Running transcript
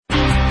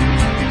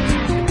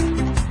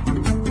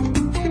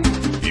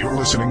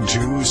listening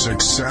to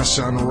Success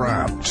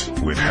Unwrapped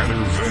with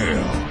Heather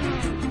Vale.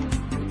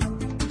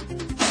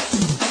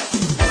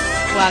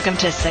 Welcome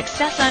to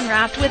Success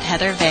Unwrapped with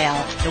Heather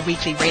Vale, the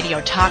weekly radio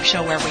talk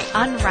show where we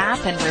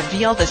unwrap and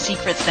reveal the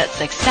secrets that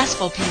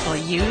successful people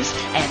use,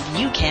 and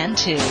you can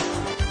too.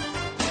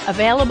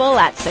 Available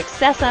at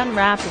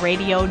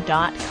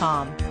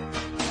successunwrappedradio.com.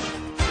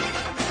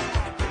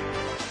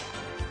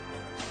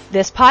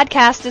 This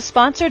podcast is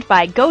sponsored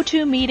by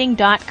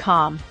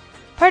GoToMeeting.com.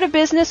 Part of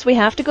business, we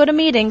have to go to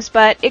meetings,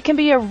 but it can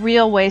be a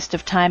real waste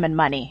of time and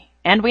money.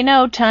 And we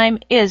know time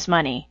is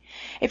money.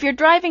 If you're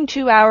driving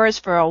 2 hours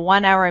for a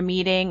 1-hour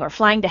meeting or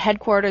flying to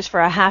headquarters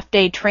for a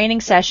half-day training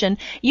session,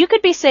 you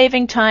could be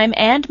saving time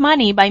and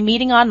money by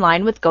meeting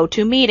online with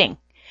GoToMeeting.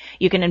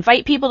 You can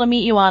invite people to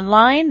meet you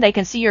online. They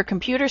can see your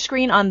computer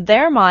screen on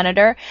their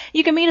monitor.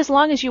 You can meet as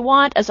long as you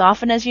want, as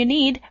often as you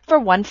need, for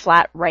one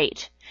flat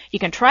rate. You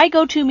can try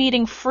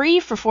GoToMeeting free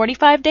for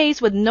 45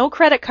 days with no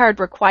credit card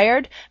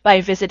required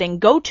by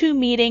visiting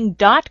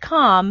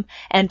GoToMeeting.com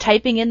and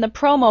typing in the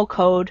promo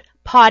code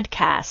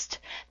podcast.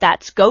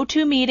 That's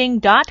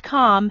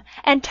GoToMeeting.com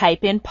and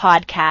type in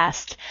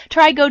podcast.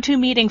 Try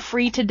GoToMeeting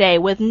free today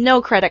with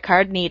no credit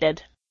card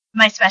needed.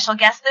 My special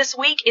guest this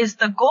week is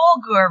the Goal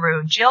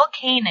Guru, Jill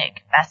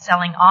Koenig,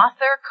 best-selling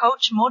author,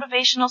 coach,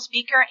 motivational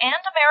speaker, and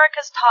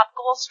America's top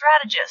goal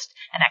strategist,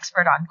 an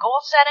expert on goal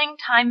setting,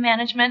 time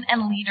management,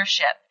 and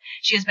leadership.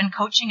 She has been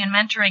coaching and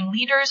mentoring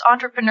leaders,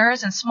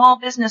 entrepreneurs, and small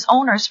business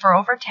owners for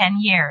over 10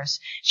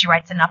 years. She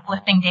writes an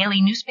uplifting daily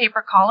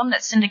newspaper column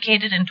that's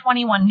syndicated in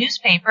 21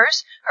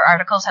 newspapers. Her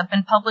articles have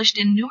been published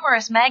in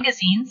numerous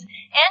magazines,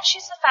 and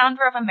she's the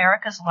founder of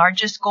America's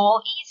largest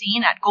goal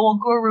e-zine at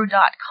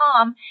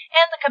goalguru.com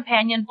and the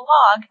companion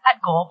blog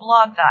at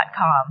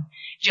goalblog.com.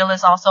 Jill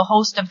is also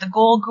host of the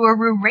Goal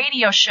Guru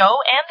radio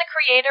show and the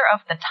creator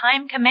of the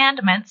Time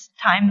Commandments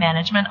time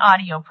management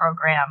audio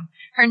program.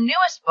 Her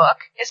newest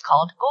book is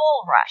called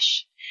Goal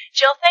Rush.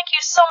 Jill, thank you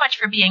so much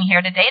for being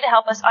here today to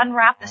help us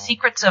unwrap the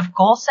secrets of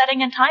goal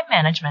setting and time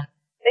management.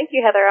 Thank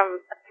you, Heather. I'm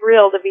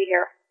thrilled to be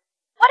here.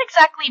 What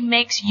exactly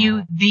makes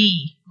you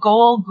the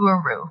Goal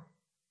Guru?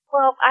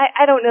 Well,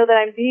 I don't know that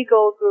I'm the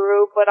Goal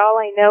Guru, but all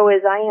I know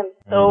is I am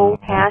so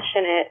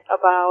passionate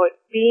about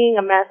being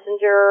a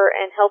messenger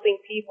and helping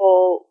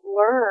people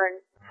learn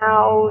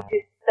how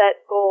to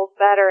set goals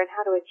better and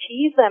how to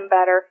achieve them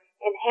better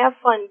and have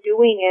fun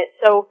doing it.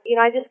 So,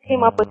 I just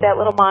came up with that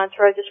little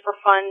mantra just for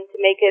fun, to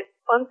make it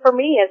fun for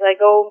me as I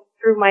go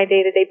through my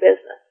day-to-day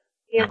business.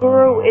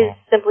 Guru is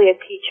simply a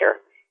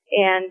teacher.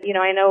 And,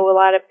 I know a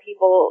lot of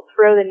people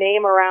throw the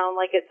name around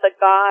like it's a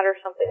god or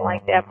something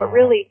like that, but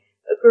really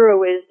a guru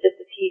is just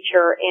a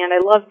teacher. And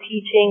I love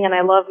teaching and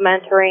I love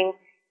mentoring,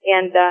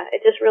 and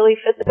it just really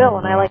fits the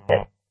bill, and I like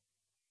it.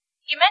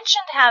 You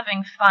mentioned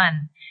having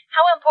fun.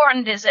 How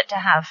important is it to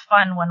have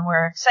fun when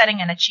we're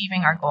setting and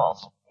achieving our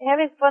goals?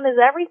 Having fun is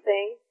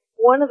everything.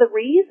 One of the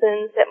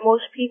reasons that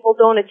most people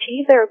don't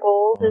achieve their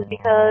goals is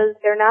because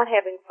they're not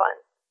having fun.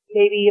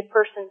 Maybe a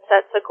person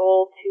sets a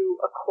goal to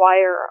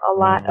acquire a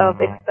lot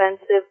of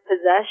expensive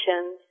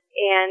possessions,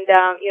 and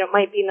it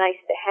might be nice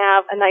to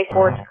have a nice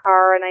sports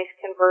car, a nice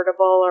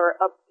convertible, or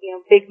a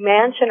big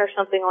mansion or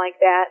something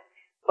like that.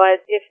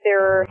 But if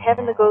they're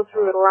having to go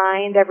through a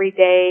grind every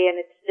day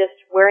and it's just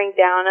wearing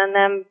down on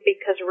them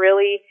because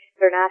really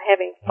they're not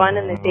having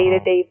fun in the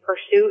day-to-day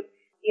pursuit,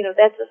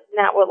 that's just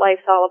not what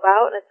life's all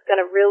about, and it's going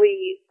to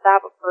really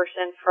stop a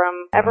person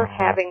from ever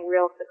having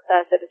real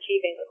success at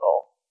achieving a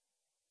goal.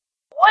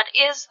 What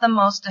is the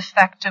most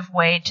effective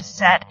way to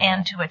set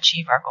and to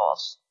achieve our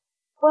goals?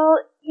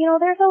 Well,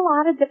 there's a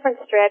lot of different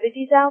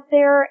strategies out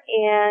there,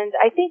 and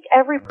I think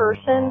every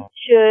person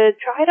should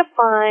try to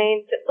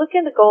look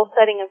into goal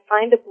setting and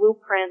find a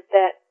blueprint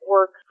that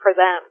works for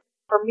them.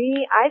 For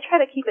me, I try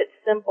to keep it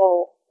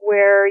simple,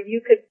 where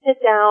you could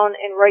sit down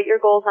and write your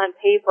goals on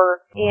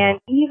paper, and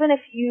even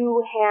if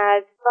you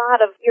had thought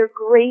of your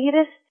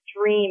greatest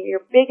dream, your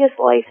biggest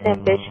life's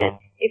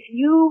ambition, if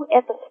you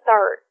at the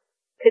start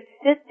could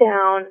sit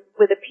down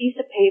with a piece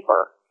of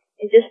paper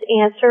and just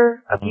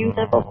answer a few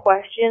simple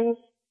questions,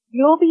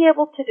 you'll be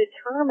able to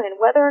determine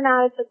whether or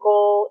not it's a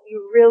goal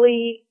you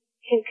really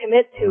can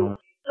commit to.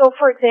 So,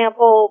 for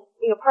example,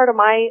 part of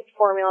my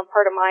formula,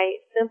 part of my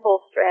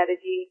simple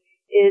strategy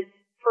is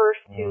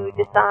first to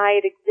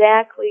decide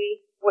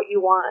exactly what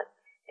you want.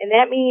 And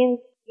that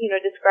means,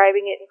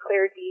 describing it in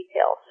clear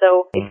detail.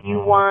 So if you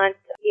want,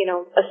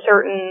 a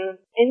certain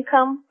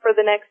income for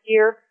the next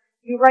year,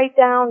 you write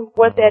down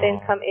what that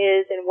income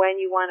is and when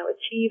you want to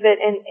achieve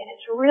it. And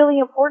it's really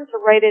important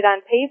to write it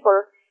on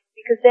paper,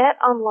 because that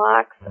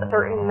unlocks a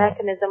certain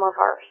mechanism of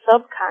our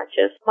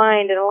subconscious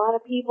mind. And a lot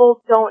of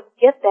people don't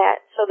get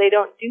that, so they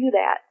don't do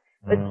that.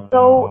 But it's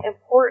so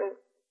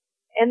important.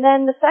 And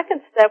then the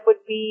second step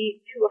would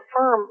be to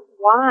affirm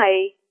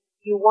why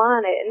you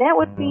want it. And that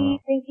would be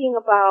thinking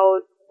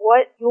about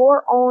what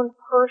your own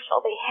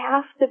personal, they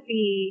have to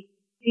be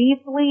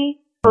deeply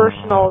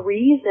personal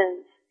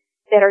reasons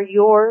that are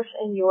yours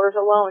and yours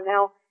alone.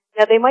 Now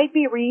they might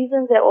be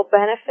reasons that will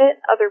benefit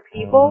other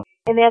people,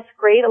 and that's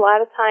great. A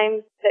lot of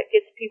times that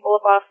gets people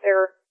up off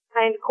their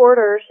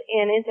hindquarters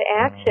and into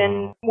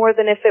action more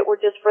than if it were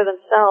just for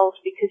themselves,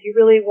 because you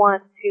really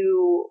want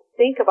to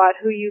think about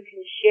who you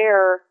can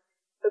share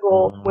the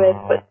goals with.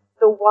 But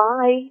the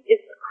why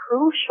is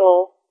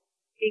crucial,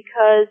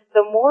 because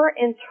the more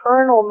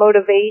internal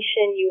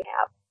motivation you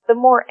have, the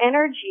more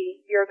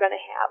energy you're going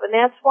to have. And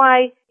that's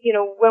why,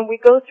 when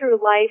we go through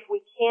life,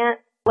 we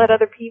can't let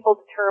other people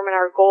determine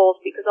our goals,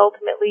 because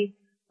ultimately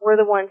we're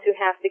the ones who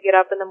have to get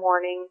up in the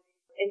morning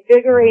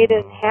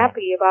invigorated and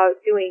happy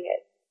about doing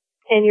it.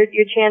 And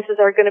your chances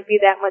are going to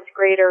be that much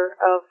greater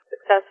of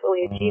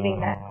successfully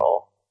achieving that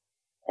goal.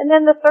 And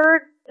then the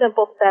third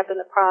simple step in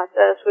the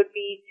process would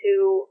be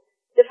to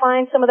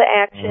define some of the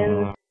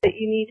actions that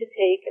you need to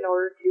take in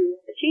order to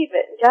achieve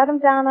it. And jot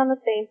them down on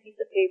the same piece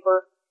of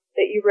paper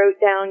that you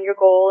wrote down your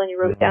goal and you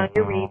wrote down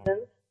your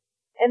reasons.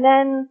 And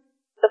then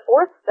the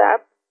fourth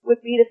step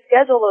would be to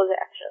schedule those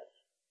actions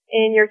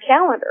in your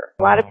calendar.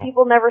 A lot of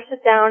people never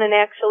sit down and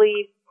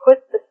actually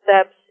put the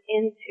steps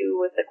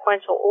into a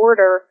sequential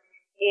order,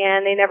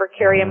 and they never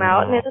carry them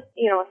out. And it's just,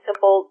 a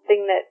simple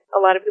thing that a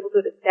lot of people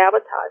do to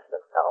sabotage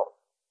themselves.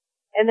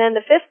 And then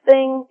the fifth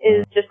thing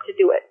is just to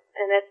do it,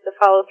 and that's to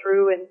follow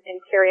through and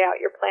carry out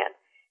your plan.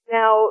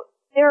 Now,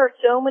 there are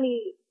so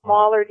many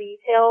smaller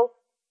details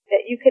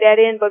that you could add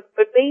in, but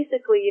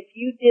basically, if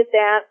you did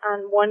that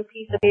on one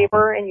piece of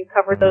paper and you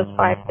covered those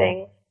 5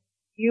 things,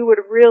 you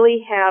would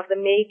really have the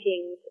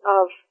makings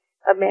of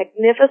a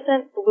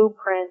magnificent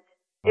blueprint.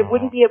 It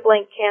wouldn't be a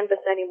blank canvas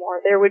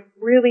anymore. There would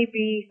really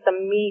be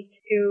some meat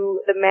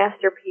to the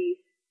masterpiece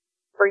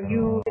for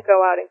you to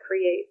go out and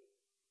create.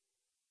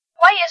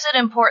 Why is it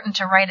important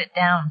to write it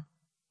down?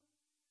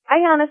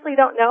 I honestly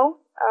don't know.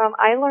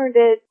 I learned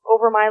it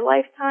over my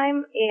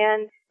lifetime,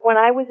 and when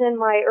I was in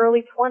my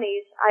early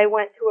 20s, I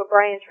went to a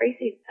Brian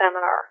Tracy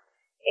seminar,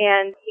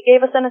 and he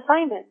gave us an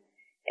assignment.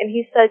 And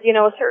he said,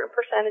 a certain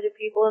percentage of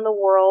people in the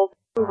world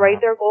who write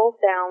their goals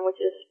down, which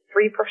is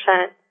 3%,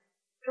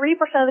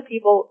 3% of the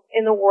people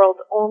in the world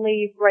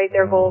only write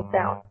their goals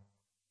down.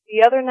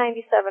 The other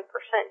 97%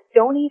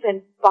 don't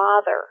even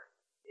bother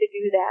to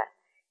do that.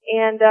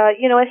 And,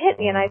 it hit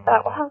me, and I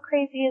thought, well, how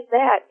crazy is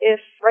that?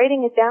 If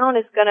writing it down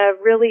is going to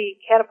really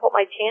catapult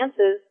my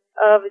chances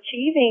of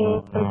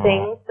achieving some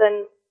things,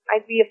 then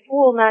I'd be a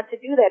fool not to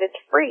do that. It's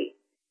free,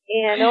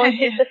 and it only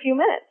takes a few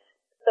minutes.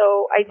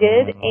 So I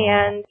did,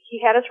 and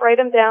he had us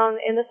write them down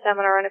in the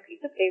seminar on a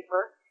piece of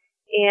paper.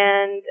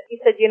 And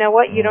he said, you know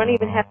what, you don't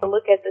even have to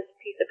look at this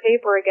piece of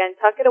paper again.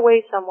 Tuck it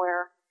away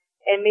somewhere,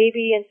 and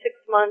maybe in 6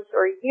 months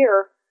or a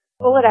year,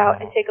 pull it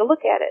out and take a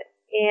look at it.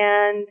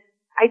 And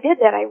I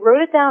did that. I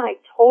wrote it down.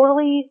 I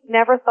totally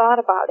never thought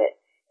about it.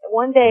 And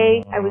one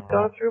day, I was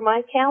going through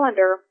my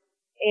calendar,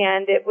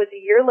 and it was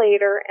a year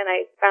later, and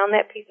I found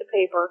that piece of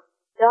paper.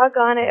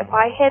 Doggone it, if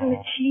I hadn't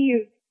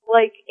achieved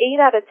like 8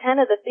 out of 10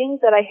 of the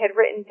things that I had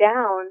written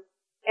down,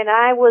 and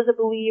I was a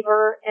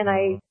believer, and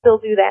I still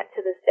do that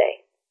to this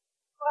day.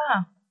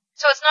 Wow.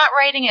 So it's not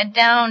writing it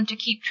down to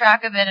keep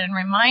track of it and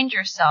remind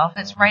yourself.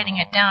 It's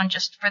writing it down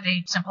just for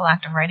the simple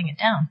act of writing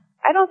it down.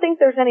 I don't think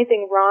there's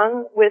anything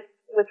wrong with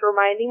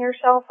reminding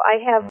yourself. I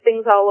have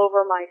things all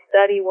over my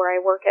study where I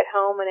work at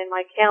home and in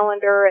my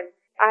calendar, and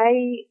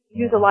I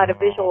use a lot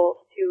of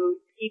visuals to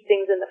keep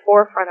things in the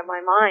forefront of my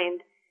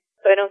mind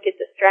so I don't get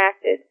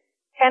distracted.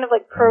 Kind of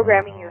like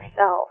programming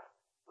yourself.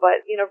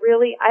 But,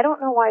 really, I don't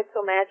know why it's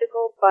so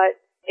magical, but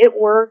it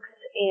works,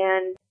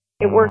 and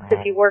it works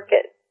if you work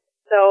it.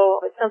 So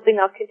it's something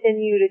I'll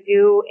continue to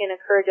do and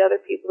encourage other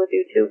people to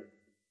do too.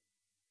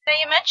 Now,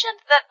 you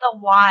mentioned that the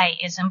why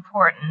is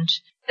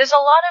important. There's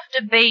a lot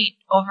of debate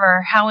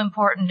over how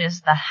important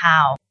is the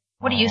how.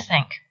 What do you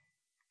think?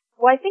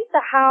 Well, I think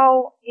the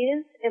how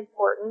is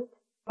important,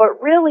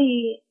 but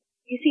really,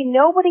 you see,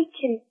 nobody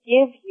can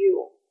give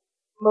you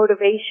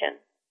motivation.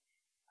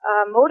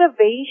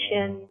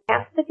 Motivation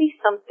has to be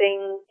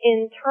something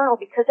internal,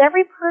 because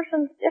every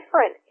person's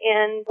different,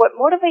 and what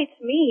motivates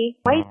me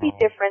might be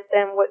different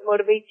than what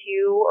motivates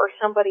you or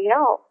somebody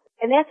else,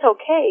 and that's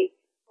okay.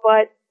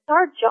 But it's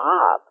our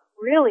job,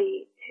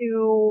 really,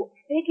 to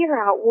figure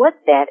out what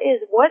that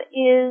is. What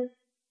is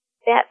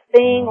that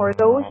thing or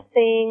those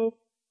things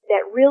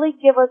that really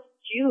give us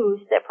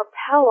juice, that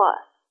propel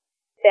us,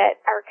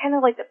 that are kind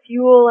of like the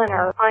fuel in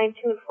our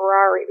fine-tuned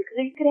Ferrari? Because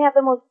you could have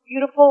the most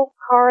beautiful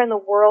car in the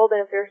world,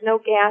 and if there's no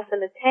gas in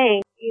the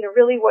tank,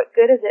 really what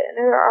good is it? And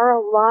there are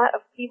a lot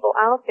of people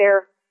out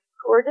there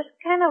who are just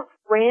kind of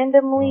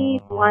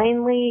randomly,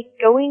 blindly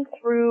going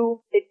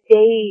through the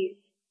days,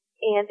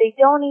 and they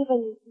don't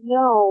even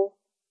know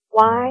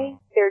why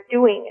they're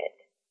doing it.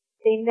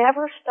 They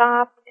never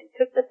stopped and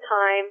took the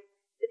time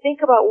to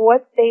think about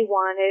what they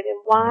wanted and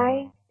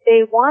why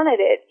they wanted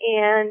it.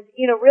 And,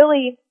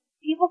 really,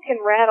 people can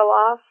rattle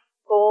off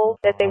goals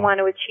that they want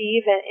to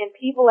achieve, and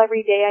people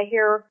every day I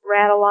hear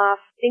rattle off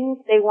things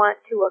they want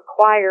to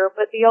acquire,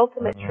 but the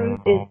ultimate truth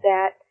is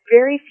that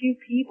very few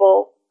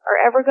people are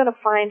ever going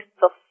to find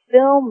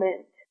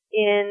fulfillment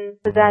in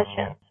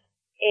possessions.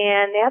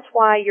 And that's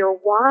why your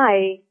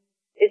why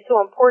is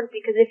so important,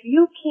 because if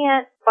you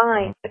can't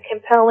find a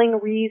compelling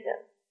reason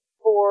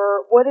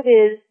for what it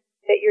is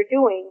that you're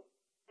doing,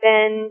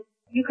 then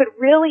you could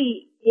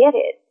really get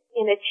it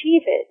and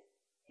achieve it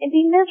and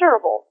be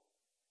miserable.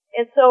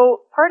 And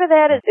so part of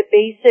that is the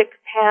basic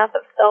path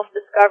of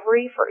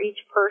self-discovery for each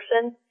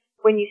person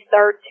when you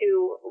start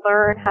to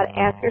learn how to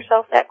ask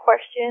yourself that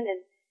question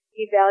and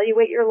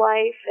evaluate your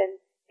life and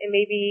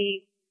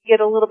maybe get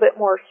a little bit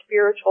more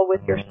spiritual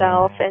with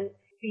yourself and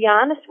be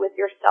honest with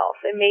yourself.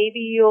 And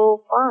maybe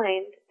you'll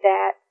find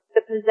that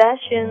the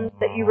possessions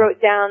that you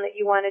wrote down that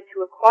you wanted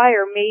to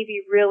acquire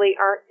maybe really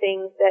aren't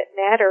things that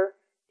matter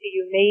to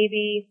you.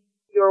 Maybe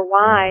your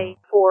why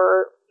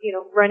for,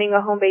 running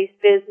a home-based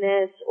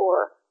business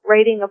or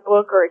writing a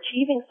book or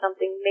achieving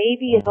something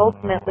maybe is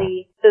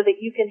ultimately so that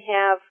you can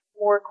have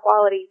more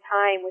quality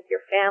time with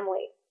your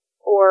family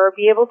or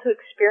be able to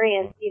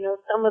experience,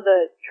 some of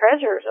the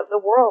treasures of the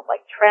world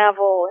like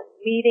travel and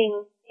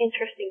meeting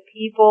interesting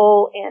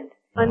people and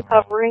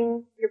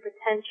uncovering your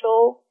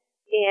potential.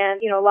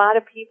 And, a lot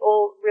of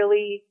people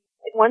really,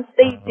 once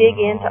they dig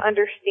into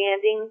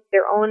understanding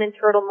their own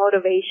internal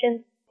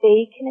motivation,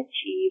 they can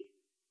achieve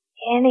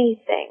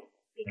anything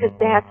because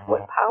that's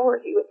what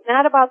powers you. It's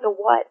not about the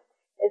what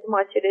as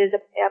much as it is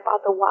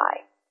about the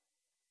why.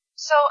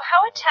 So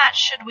how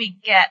attached should we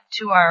get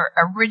to our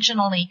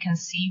originally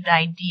conceived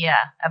idea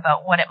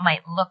about what it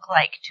might look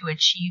like to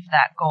achieve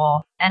that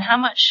goal? And how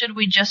much should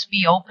we just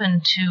be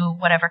open to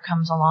whatever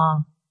comes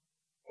along?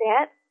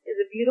 That is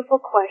a beautiful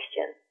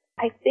question.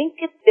 I think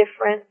it's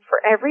different for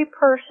every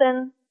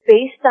person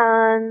based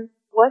on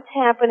what's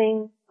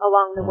happening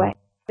along the way.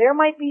 There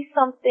might be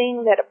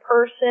something that a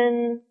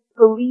person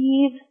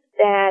believes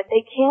that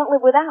they can't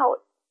live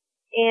without.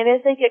 And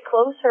as they get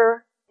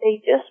closer,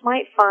 they just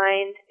might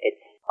find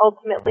it's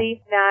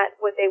ultimately not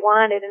what they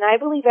wanted. And I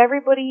believe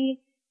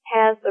everybody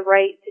has the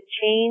right to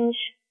change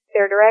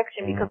their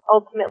direction because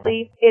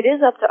ultimately it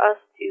is up to us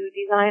to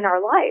design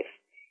our life.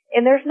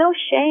 And there's no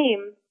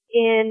shame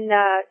in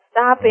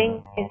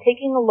stopping and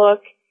taking a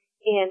look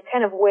and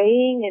kind of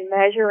weighing and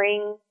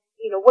measuring,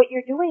 what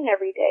you're doing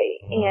every day.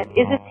 And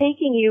is it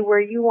taking you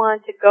where you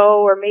want to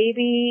go? Or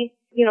maybe,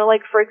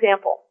 like for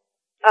example,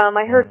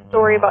 I heard a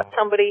story about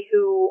somebody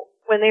who,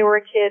 when they were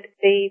a kid,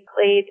 they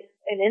played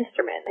an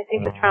instrument, I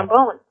think the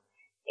trombone.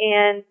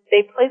 And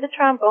they played the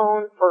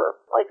trombone for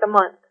like a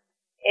month.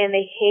 And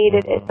they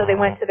hated it. So they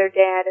went to their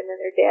dad, and then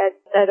their dad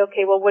said,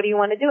 okay, well, what do you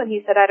want to do? And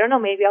he said, I don't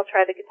know, maybe I'll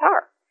try the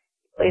guitar.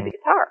 Played the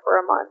guitar for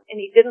a month, and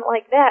he didn't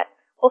like that.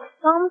 Well,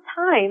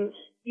 sometimes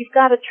you've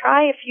got to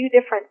try a few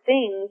different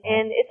things,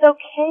 and it's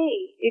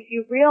okay if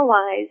you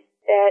realize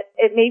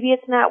that maybe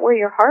it's not where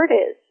your heart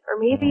is, or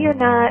maybe you're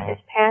not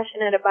as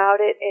passionate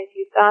about it as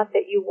you thought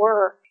that you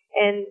were.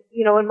 And,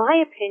 in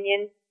my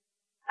opinion,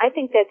 I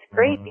think that's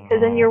great because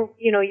then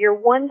you're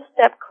one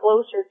step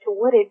closer to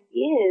what it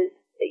is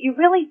that you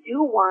really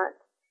do want.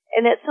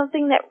 And that's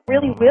something that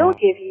really will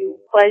give you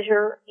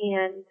pleasure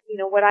and,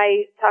 what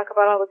I talk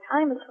about all the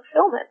time is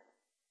fulfillment.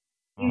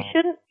 You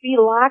shouldn't be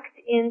locked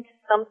into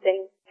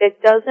something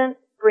that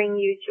doesn't bring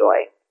you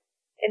joy.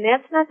 And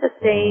that's not to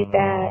say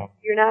that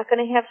you're not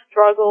going to have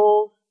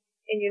struggles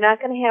and you're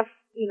not going to have,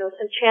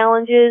 some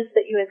challenges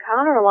that you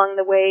encounter along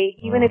the way,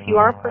 even if you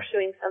are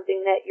pursuing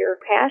something that you're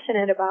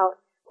passionate about.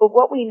 But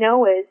what we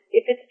know is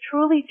if it's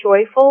truly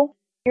joyful,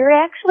 you're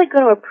actually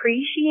going to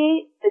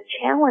appreciate the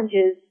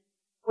challenges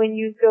when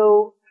you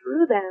go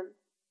through them.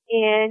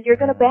 And you're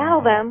going to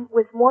battle them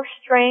with more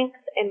strength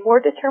and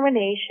more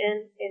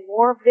determination and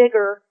more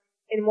vigor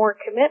and more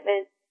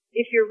commitment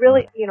if you're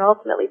really,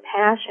 ultimately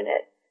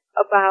passionate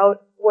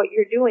about what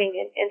you're doing.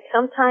 And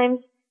sometimes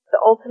the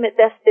ultimate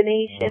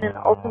destination and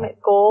the ultimate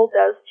goal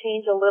does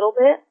change a little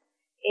bit.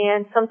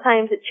 And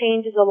sometimes it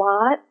changes a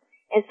lot.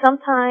 And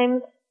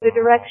sometimes the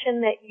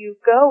direction that you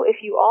go, if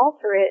you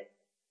alter it,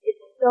 is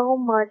so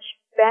much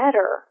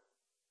better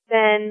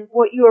than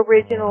what you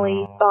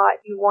originally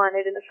thought you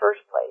wanted in the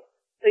first place.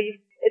 So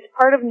it's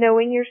part of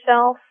knowing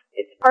yourself.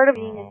 It's part of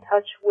being in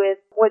touch with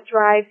what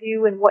drives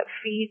you and what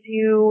feeds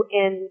you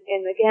and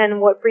again,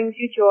 what brings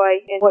you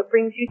joy and what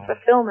brings you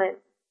fulfillment.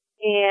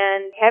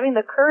 And having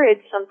the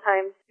courage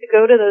sometimes to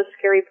go to those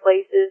scary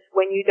places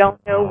when you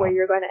don't know where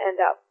you're going to end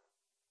up.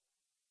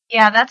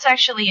 Yeah, that's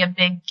actually a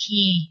big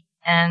key.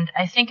 And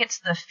I think it's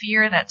the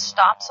fear that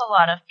stops a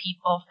lot of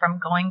people from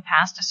going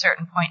past a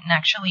certain point and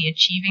actually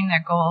achieving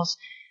their goals.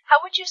 How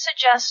would you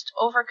suggest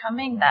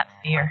overcoming that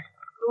fear?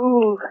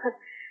 Ooh,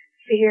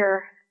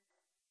 fear.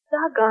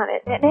 Doggone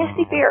it. That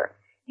nasty fear.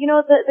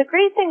 The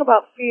great thing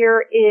about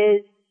fear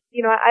is,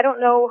 I don't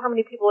know how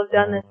many people have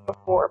done this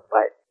before,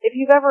 but if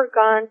you've ever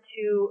gone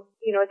to,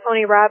 a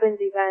Tony Robbins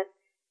event,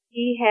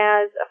 he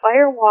has a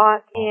fire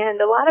walk, and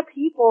a lot of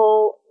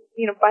people,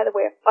 by the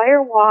way, a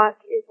fire walk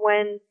is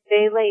when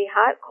they lay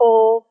hot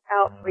coals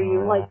out for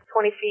you, like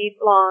 20 feet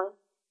long,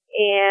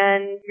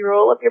 and you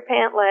roll up your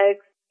pant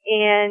legs,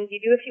 and you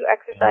do a few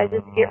exercises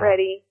to get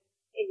ready,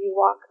 and you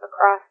walk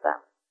across them.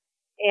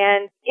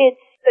 And it's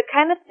the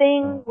kind of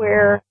thing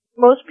where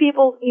most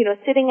people,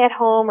 sitting at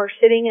home or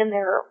sitting in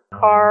their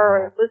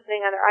car or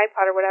listening on their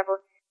iPod or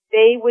whatever,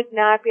 they would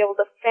not be able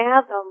to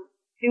fathom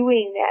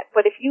doing that.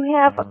 But if you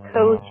have a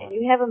coach and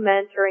you have a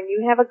mentor and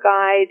you have a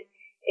guide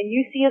and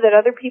you see that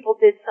other people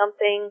did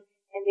something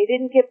and they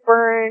didn't get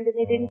burned and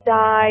they didn't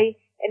die,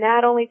 and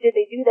not only did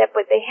they do that,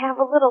 but they have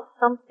a little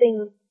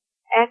something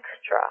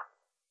extra,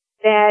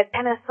 that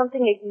kind of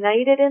something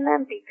ignited in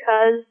them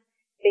because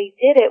they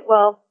did it,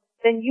 well,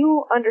 then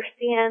you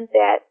understand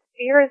that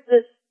fear is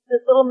this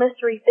little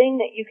mystery thing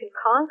that you can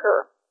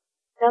conquer.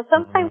 Now,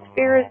 sometimes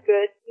fear is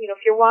good. You know,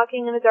 if you're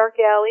walking in a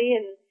dark alley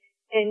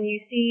and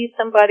you see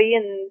somebody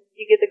and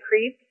you get the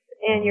creeps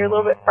and you're a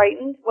little bit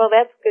frightened, well,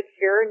 that's good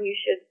fear, and you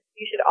should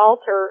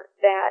alter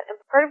that. And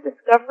part of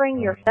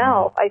discovering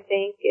yourself, I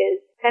think,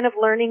 is kind of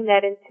learning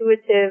that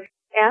intuitive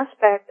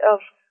aspect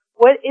of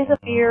what is a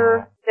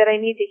fear that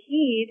I need to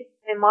heed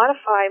and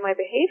modify my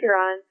behavior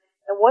on,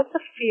 and what's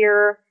a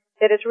fear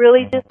that is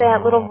really just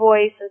that little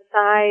voice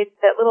inside,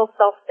 that little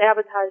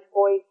self-sabotage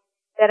voice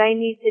that I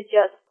need to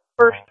just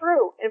burst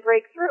through and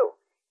break through.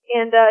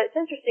 And it's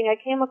interesting, I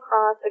came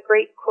across a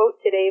great quote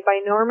today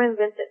by Norman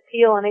Vincent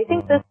Peale, and I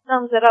think this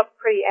sums it up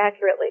pretty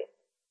accurately.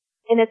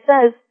 And it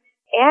says,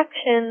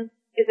 "Action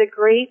is a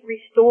great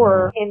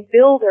restorer and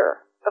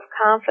builder of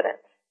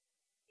confidence.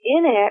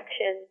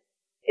 Inaction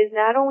is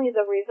not only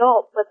the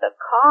result, but the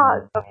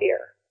cause of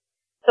fear.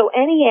 So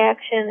any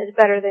action is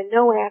better than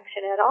no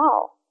action at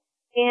all."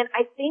 And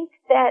I think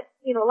that,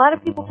 you know, a lot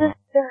of people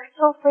they're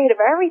so afraid of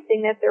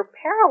everything that they're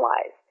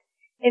paralyzed.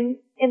 And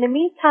in the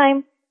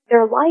meantime,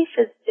 their life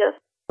is just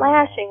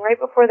flashing right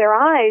before their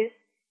eyes,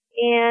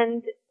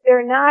 and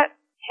they're not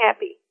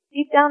happy.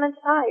 Deep down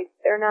inside,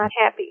 they're not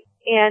happy.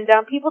 And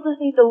people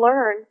just need to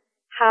learn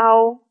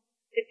how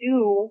to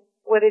do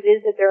what it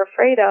is that they're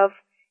afraid of.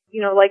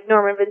 You know, like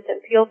Norman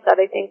Vincent Peale said,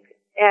 I think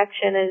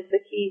action is the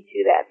key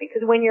to that.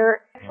 Because when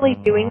you're actually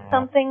doing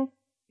something,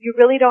 you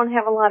really don't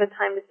have a lot of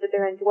time to sit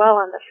there and dwell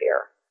on the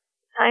fear.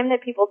 The time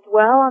that people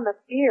dwell on the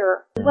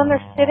fear is when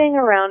they're sitting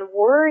around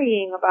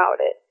worrying about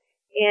it.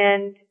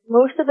 And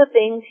most of the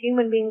things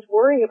human beings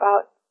worry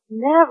about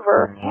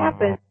never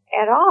happen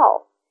at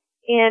all.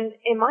 And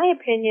in my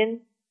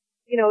opinion,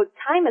 you know,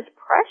 time is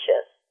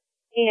precious.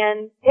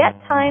 And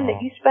that time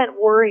that you spent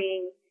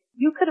worrying,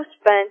 you could have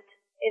spent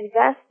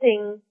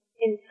investing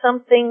in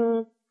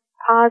something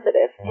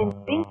positive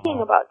and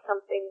thinking about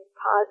something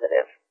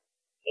positive.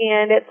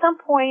 And at some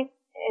point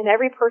in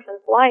every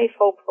person's life,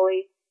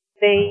 hopefully,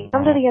 they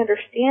come to the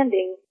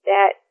understanding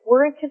that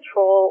we're in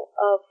control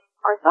of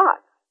our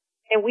thoughts.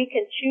 And we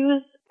can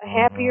choose a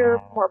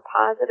happier, more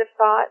positive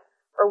thought,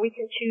 or we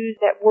can choose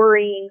that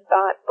worrying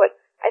thought. But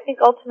I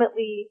think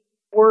ultimately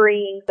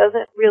worrying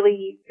doesn't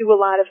really do a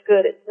lot of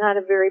good. It's not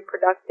a very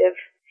productive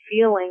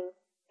feeling.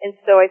 And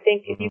so I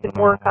think if you can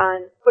work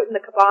on putting the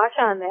kibosh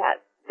on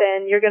that,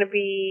 then you're going to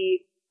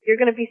be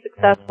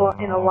successful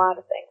in a lot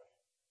of things.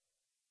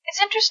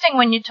 It's interesting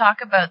when you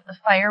talk about the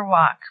fire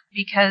walk,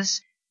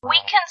 because we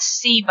can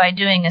see by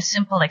doing a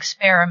simple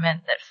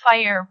experiment that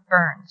fire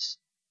burns.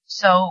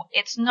 So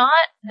it's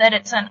not that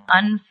it's an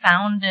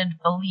unfounded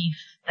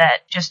belief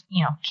that just,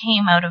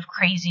 came out of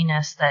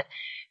craziness, that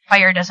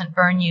fire doesn't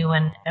burn you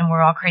and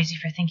we're all crazy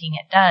for thinking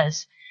it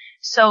does.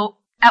 So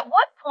at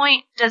what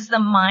point does the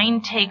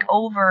mind take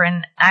over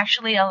and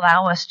actually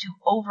allow us to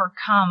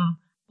overcome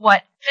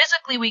what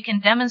physically we can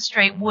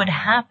demonstrate would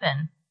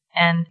happen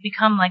and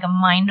become like a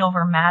mind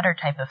over matter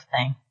type of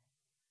thing?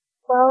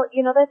 Well,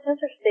 that's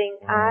interesting.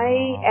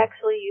 I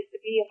actually used to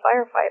be a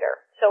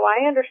firefighter, so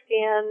I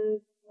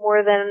understand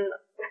more than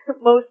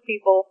most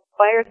people.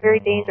 Fire is very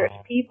dangerous.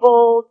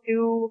 People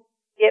do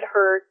get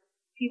hurt.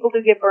 People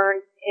do get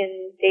burned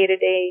in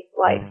day-to-day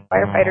life.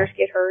 Firefighters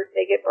get hurt.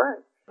 They get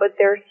burned. But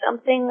there's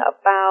something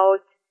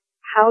about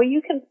how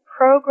you can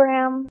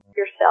program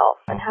yourself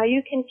and how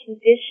you can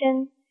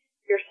condition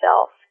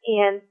yourself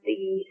and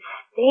the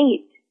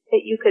state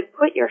that you could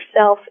put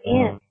yourself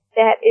in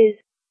that is,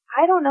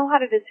 I don't know how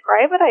to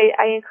describe it.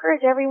 I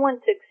encourage everyone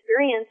to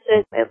experience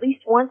it at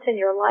least once in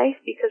your life,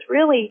 because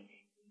really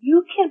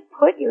you can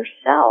put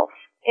yourself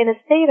in a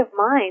state of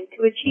mind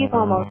to achieve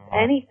almost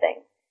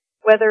anything,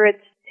 whether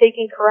it's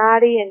taking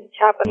karate and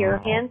chopping your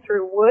hand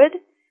through wood,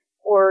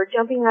 or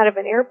jumping out of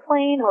an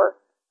airplane, or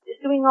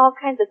just doing all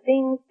kinds of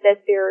things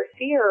that there's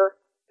fear.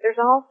 There's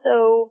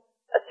also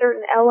a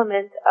certain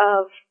element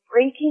of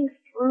breaking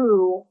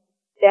through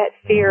that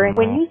fear. And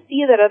when you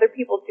see that other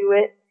people do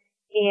it,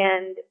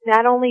 and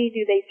not only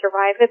do they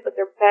survive it, but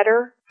they're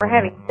better for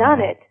having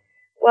done it,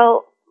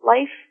 well,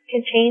 life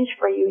can change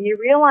for you, and you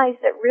realize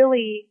that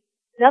really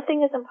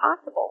nothing is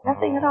impossible.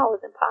 Nothing at all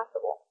is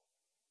impossible.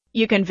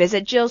 You can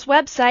visit Jill's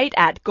website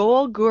at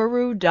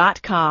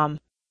goalguru.com.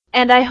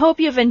 And I hope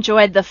you've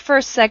enjoyed the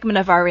first segment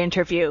of our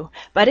interview.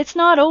 But it's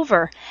not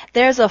over.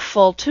 There's a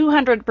full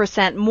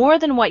 200% more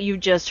than what you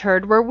just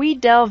heard, where we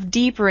delve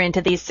deeper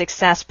into these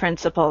success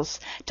principles.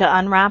 To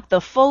unwrap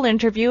the full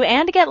interview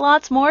and get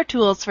lots more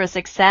tools for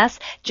success,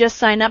 just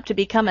sign up to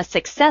become a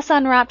Success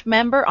Unwrapped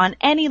member on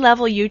any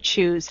level you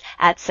choose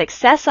at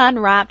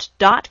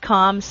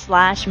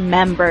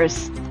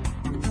successunwrapped.com/members.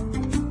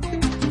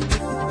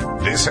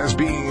 This has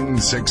been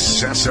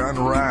Success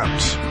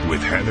Unwrapped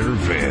with Heather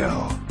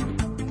Vale.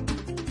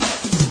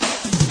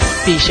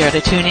 Be sure to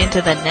tune in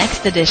to the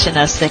next edition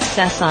of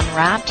Success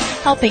Unwrapped,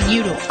 helping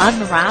you to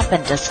unwrap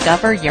and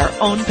discover your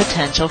own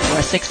potential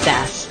for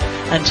success.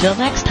 Until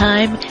next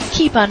time,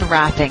 keep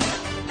unwrapping.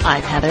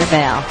 I'm Heather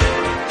Vale.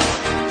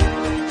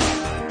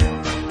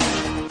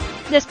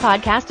 This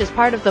podcast is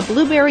part of the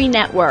Blueberry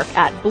Network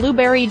at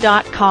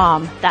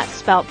Blueberry.com. That's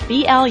spelled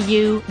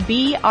BLUBRRY.com.